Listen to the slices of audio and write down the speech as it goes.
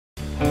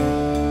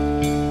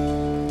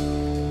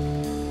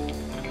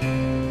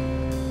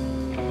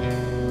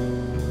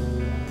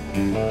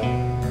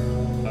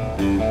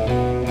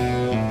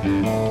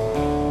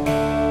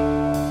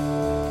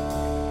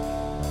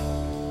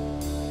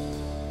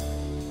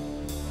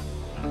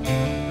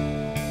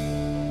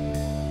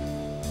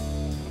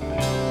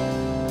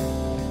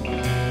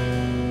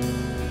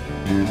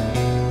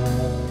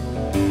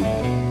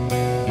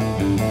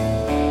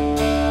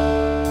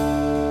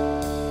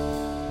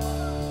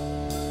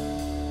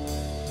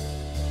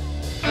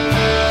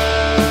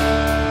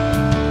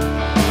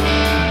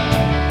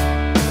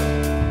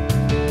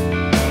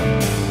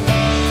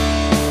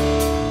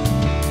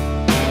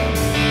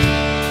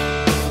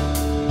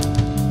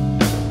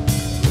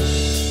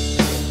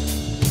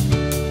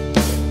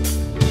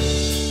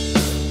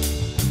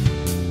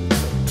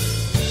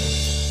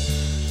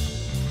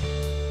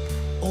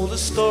All the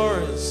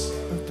stories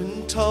have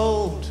been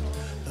told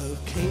of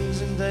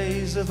kings in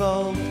days of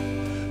old,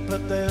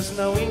 but there's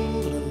no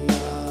England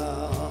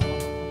now.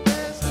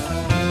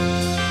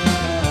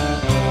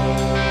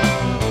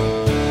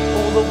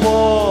 All the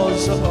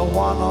wars that were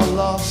won or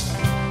lost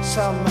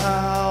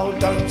somehow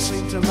don't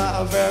seem to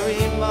matter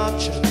very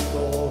much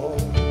anymore.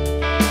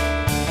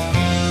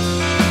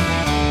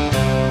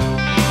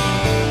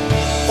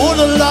 All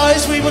the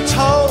lies we were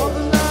told,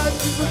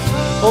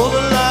 all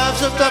the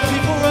lives of the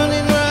people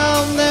running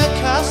round their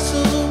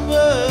castles and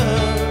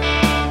burn.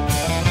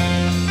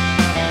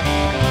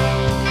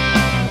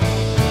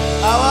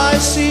 How I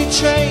see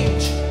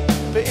change,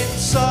 but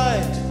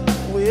inside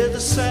we're the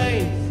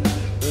same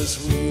as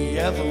we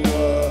ever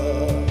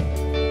were.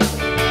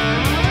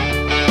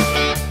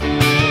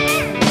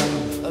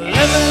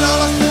 Living on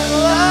a thin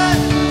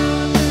line.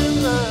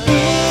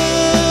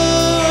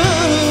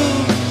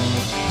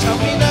 Tell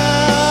me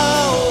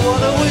now,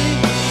 what are we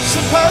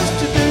supposed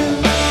to do?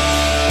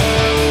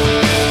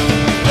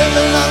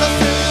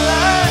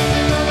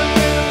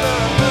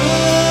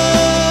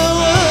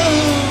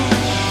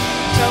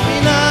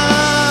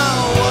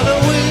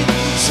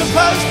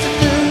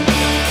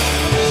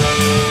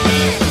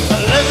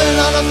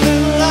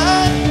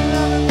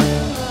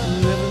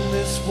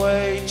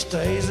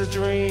 Day's a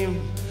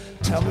dream.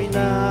 Tell me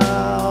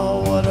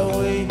now, what are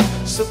we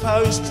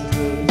supposed to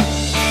do?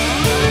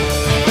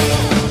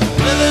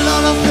 Living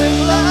on a thin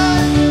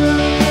line.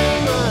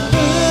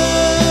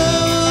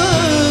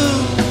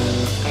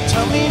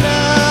 Tell me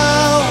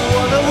now,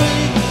 what are we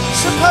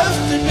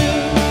supposed to do?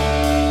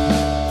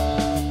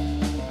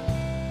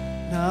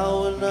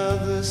 Now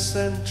another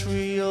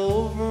century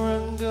over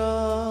and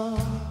gone.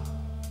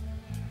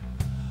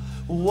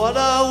 What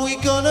are we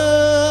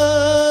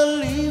gonna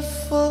leave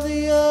for the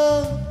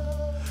young?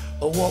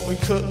 Or what we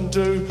couldn't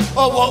do,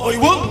 or what we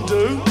wouldn't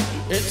do?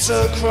 It's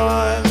a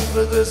crime,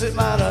 but does it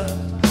matter?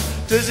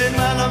 Does it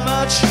matter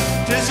much?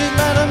 Does it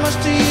matter much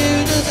to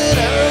you? Does it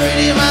ever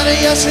really matter?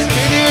 Yes, it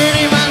really,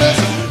 really matters.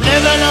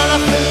 Living on a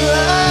thin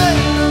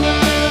line.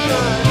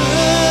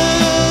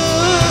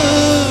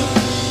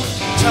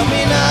 Tell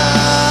me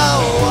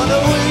now, what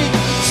are we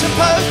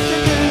supposed to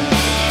do?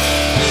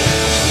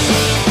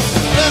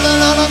 Living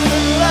on a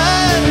thin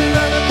line.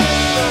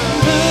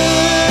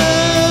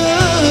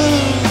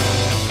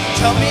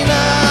 Tell me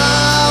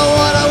now,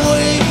 what are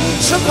we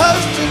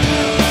supposed to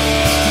do?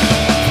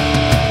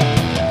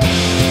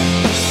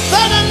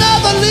 Then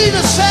another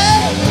leader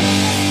said,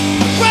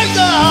 break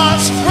their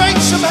hearts, break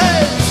some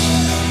heads.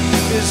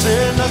 Is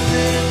there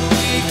nothing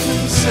we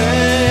can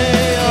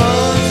say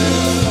or do?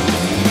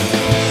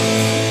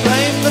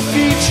 Blame the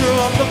future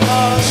on the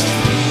past,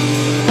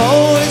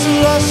 always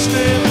lost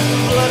in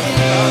bloody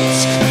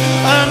dusk.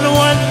 And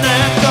when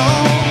they're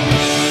gone,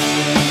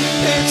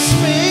 it's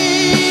me.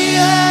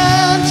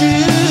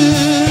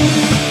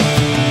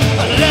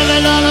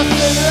 Living on a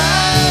thin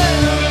line.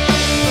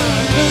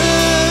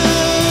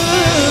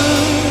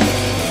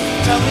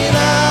 Tell me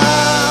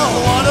now,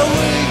 what are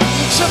we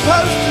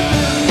supposed to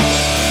do?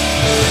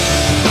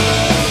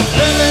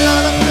 Living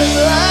on a thin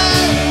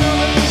line.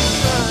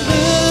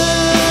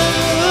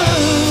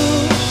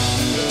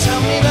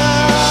 Tell me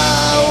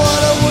now,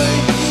 what are we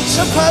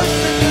supposed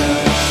to do?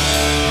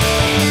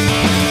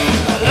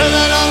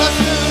 Living on a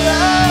thin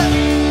line.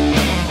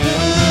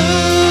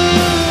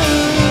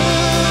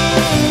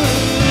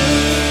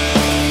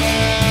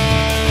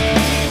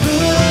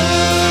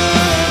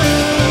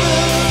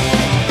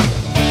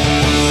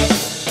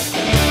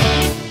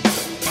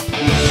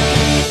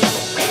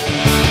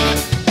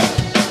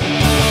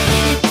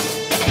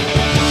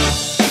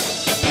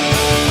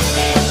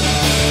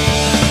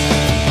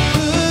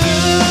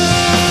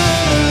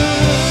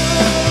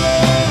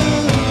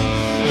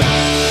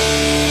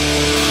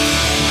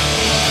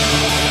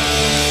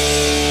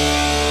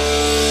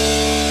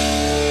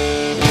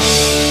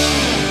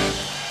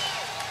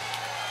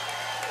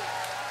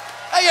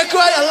 Hey, you're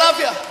great, I love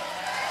you.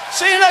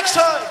 See you next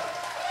time.